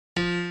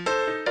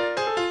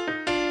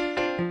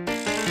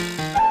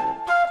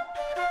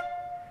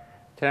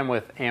Today I'm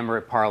with Amber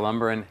at Parr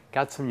Lumber and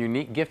got some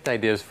unique gift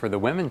ideas for the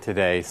women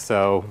today.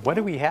 So what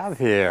do we have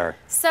here?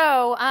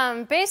 So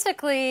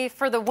basically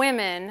for the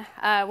women,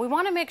 we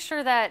want to make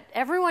sure that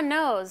everyone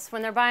knows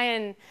when they're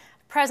buying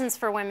presents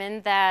for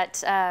women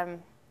that,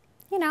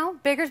 you know,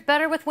 bigger's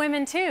better with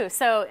women too.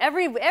 So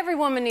every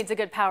woman needs a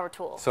good power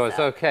tool. So it's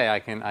okay. I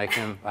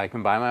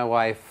can buy my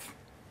wife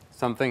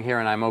something here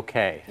and I'm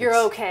okay. You're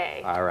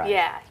okay. All right.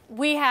 Yeah.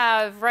 We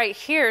have right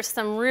here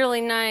some really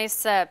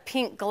nice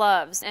pink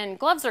gloves, and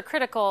gloves are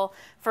critical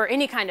for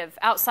any kind of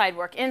outside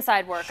work,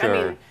 inside work. Sure.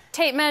 I mean,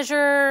 tape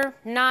measure,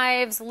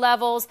 knives,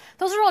 levels,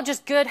 those are all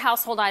just good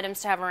household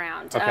items to have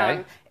around.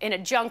 Okay. In a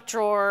junk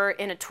drawer,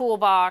 in a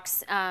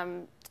toolbox.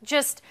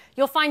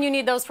 You'll find you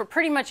need those for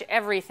pretty much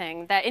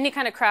everything. That any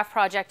kind of craft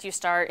project you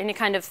start, any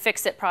kind of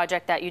fix-it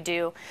project that you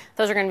do,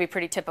 those are going to be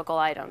pretty typical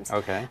items.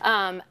 Okay.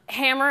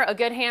 Hammer, a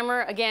good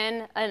hammer,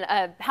 again,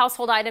 a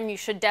household item you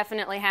should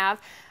definitely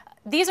have.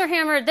 These are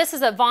hammered. This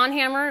is a Vaughan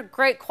hammer,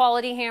 great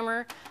quality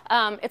hammer.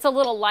 It's a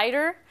little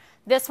lighter.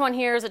 This one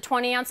here is a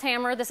 20-ounce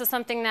hammer. This is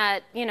something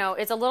that, you know,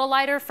 is a little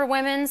lighter for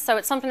women, so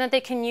it's something that they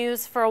can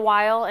use for a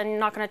while and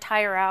not going to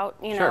tire out,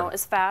 you know,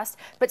 as fast.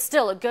 But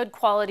still a good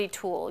quality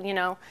tool, you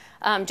know.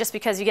 Just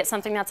because you get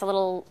something that's a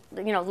little,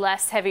 you know,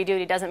 less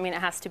heavy-duty doesn't mean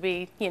it has to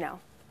be, you know,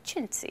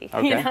 chintzy.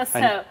 Okay. You know,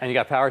 so. And you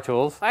got power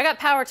tools? I got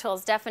power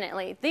tools,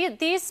 definitely.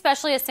 These,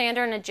 especially a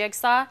sander and a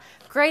jigsaw,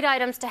 great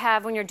items to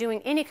have when you're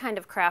doing any kind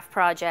of craft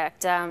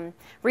project.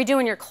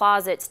 Redoing your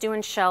closets,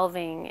 doing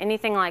shelving,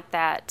 anything like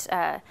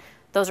that.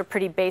 Those are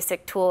pretty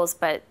basic tools,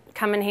 but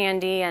come in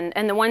handy.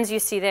 And the ones you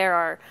see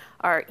there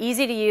are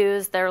easy to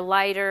use. They're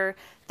lighter.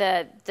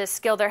 The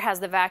skill there has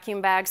the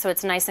vacuum bag, so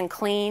it's nice and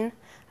clean,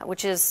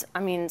 which is, I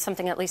mean,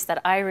 something at least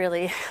that I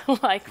really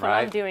like when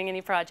I'm doing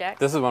any project.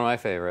 This is one of my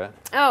favorite.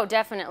 Oh,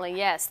 definitely,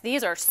 yes.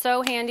 These are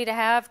so handy to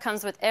have.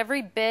 Comes with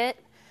every bit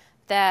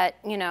that,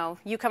 you know,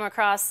 you come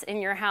across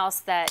in your house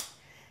that,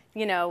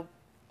 you know,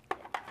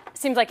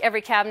 seems like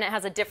every cabinet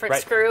has a different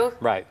screw.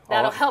 Right.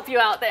 That'll help you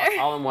out there.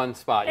 All in one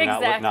spot. You're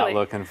not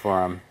looking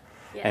for them.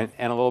 Yes.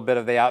 And a little bit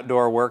of the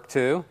outdoor work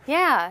too.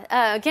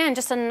 Yeah. Again,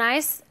 just a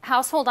nice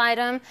household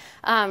item.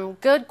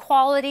 Good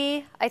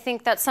quality. I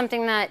think that's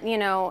something that, you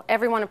know,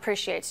 everyone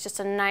appreciates. Just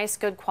a nice,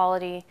 good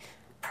quality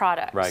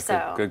product. Right,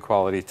 so, good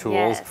quality tools.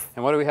 Yes.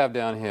 And what do we have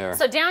down here?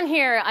 So down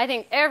here, I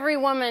think every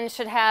woman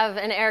should have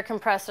an air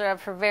compressor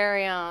of her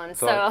very own.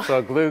 So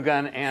a glue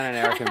gun and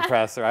an air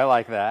compressor. I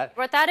like that.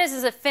 What that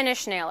is a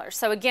finish nailer.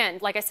 So again,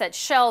 like I said,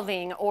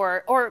 shelving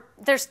or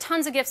there's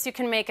tons of gifts you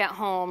can make at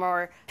home,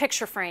 or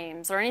picture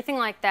frames or anything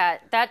like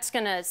that. That's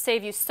going to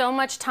save you so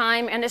much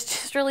time, and it's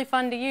just really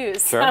fun to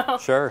use. Sure, so.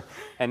 sure.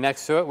 And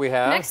next to it we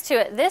have? Next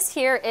to it, this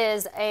here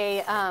is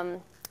a...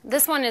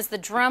 this one is the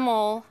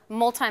Dremel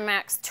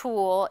Multi-Max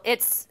tool.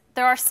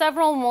 There are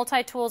several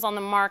multi-tools on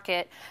the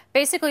market.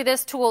 Basically,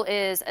 this tool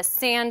is a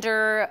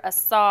sander, a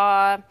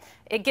saw.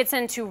 It gets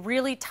into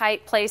really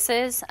tight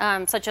places,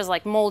 such as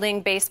like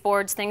molding,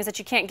 baseboards, things that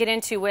you can't get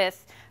into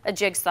with a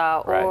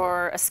jigsaw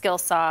or a skill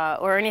saw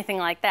or anything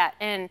like that.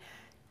 And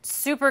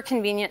super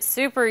convenient,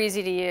 super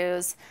easy to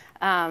use.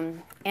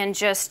 And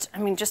just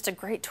a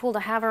great tool to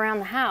have around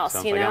the house.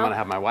 Sounds you know? like I'm going to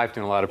have my wife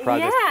doing a lot of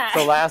projects. Yeah.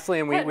 So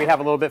lastly, and we have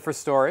a little bit for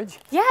storage.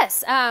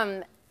 Yes.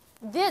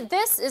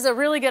 This is a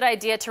really good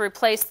idea to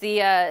replace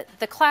the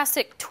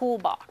classic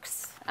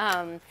toolbox.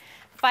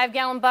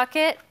 5-gallon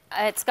bucket.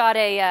 It's got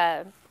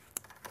a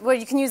well,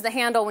 you can use the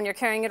handle when you're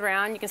carrying it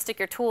around. You can stick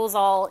your tools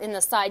all in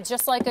the side,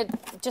 just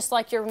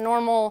like your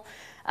normal,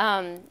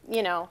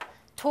 you know,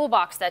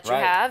 toolbox that you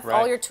have.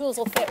 All your tools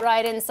will fit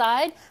right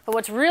inside. But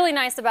what's really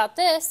nice about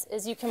this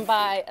is you can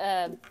buy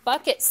a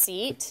bucket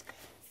seat,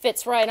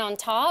 fits right on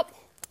top,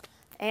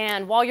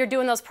 and while you're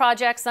doing those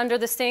projects under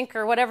the sink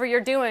or whatever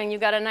you're doing, you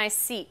got a nice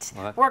seat.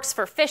 Works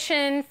for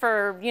fishing,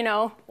 for, you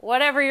know,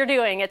 whatever you're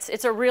doing.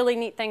 It's a really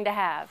neat thing to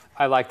have.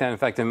 I like that. In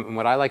fact, and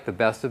what I like the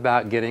best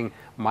about getting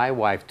my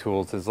wife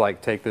tools is,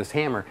 like, take this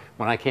hammer.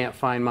 When I can't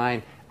find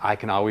mine, I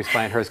can always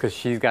find hers because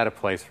she's got a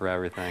place for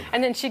everything.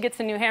 And then she gets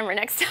a new hammer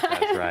next time.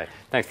 That's right.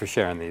 Thanks for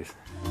sharing these.